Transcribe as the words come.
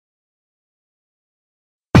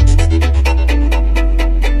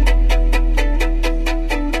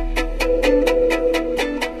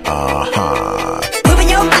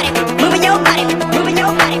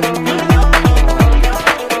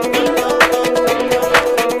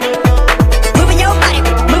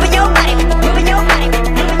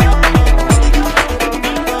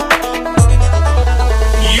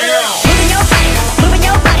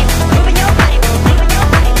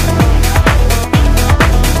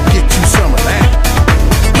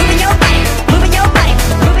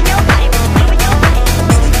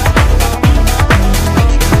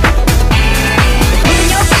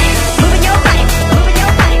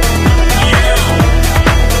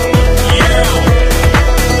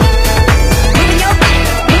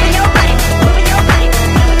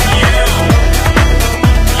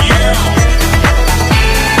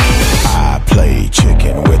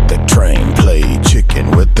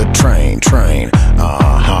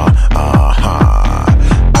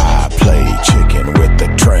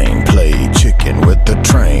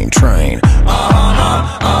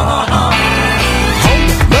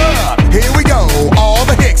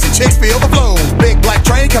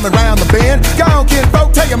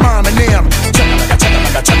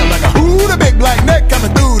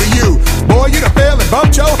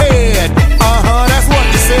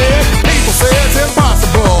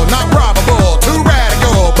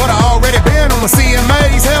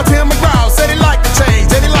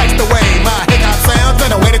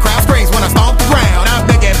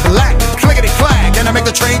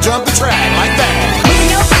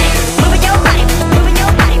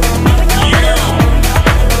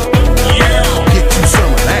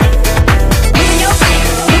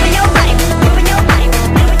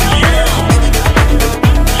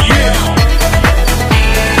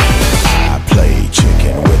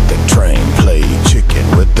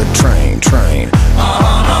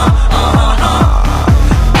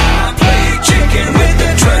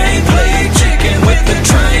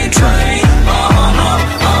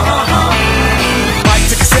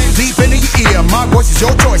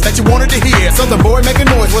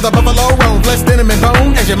buffalo roam, flesh, denim, and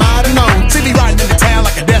bone, as you might have known. See me riding into town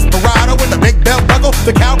like a desperado with a big belt buckle,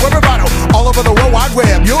 the cowboy bravado. All over the World Wide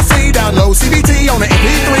Web, you'll see down low CBT on the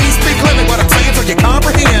MP3. Speak clearly what I'm saying so you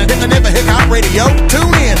comprehend. Hit the never hip hop radio,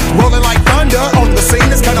 tune in. Rolling like thunder on the scene,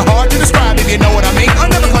 it's kinda hard to describe if you know what I mean. I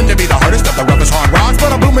never claim to be the hardest of the roughest hard rocks,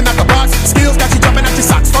 but I'm booming out the box. Skills got you jumping out your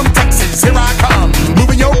socks. From Texas, here I come,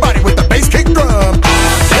 moving your body with the bass kick drum.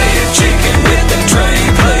 Play a chicken with the train,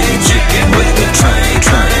 play chicken with the train,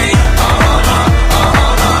 train.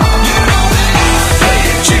 You know that. Play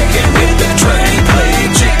a chicken with the train, play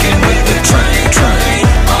chicken with the train, train.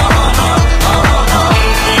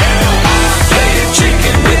 Play a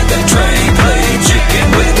chicken with the train, play chicken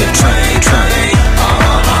with the train, train. You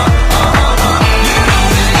know that.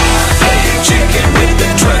 Play a chicken with the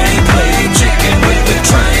train, play chicken with the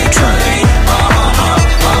train, train.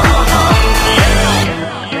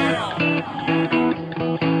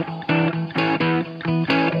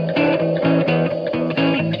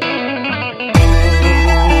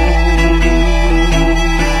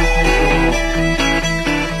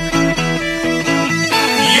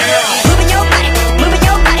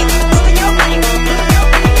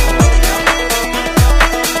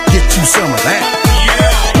 Some of that.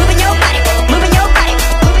 Moving your body, moving your body,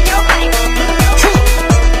 moving your body.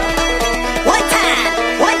 One time.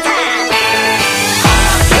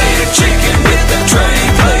 Play a chicken with the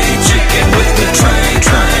train, play chicken with the train,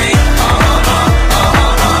 train.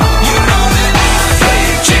 You know that. Play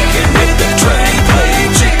a chicken with the train,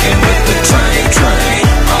 play chicken with the train, train.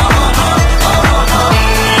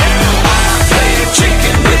 Play a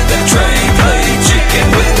chicken with the train, play chicken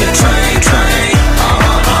with the train, train.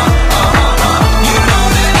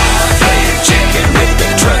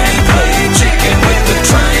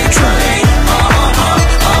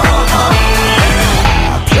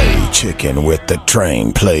 Chicken with the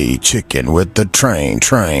train, play chicken with the train,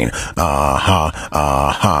 train.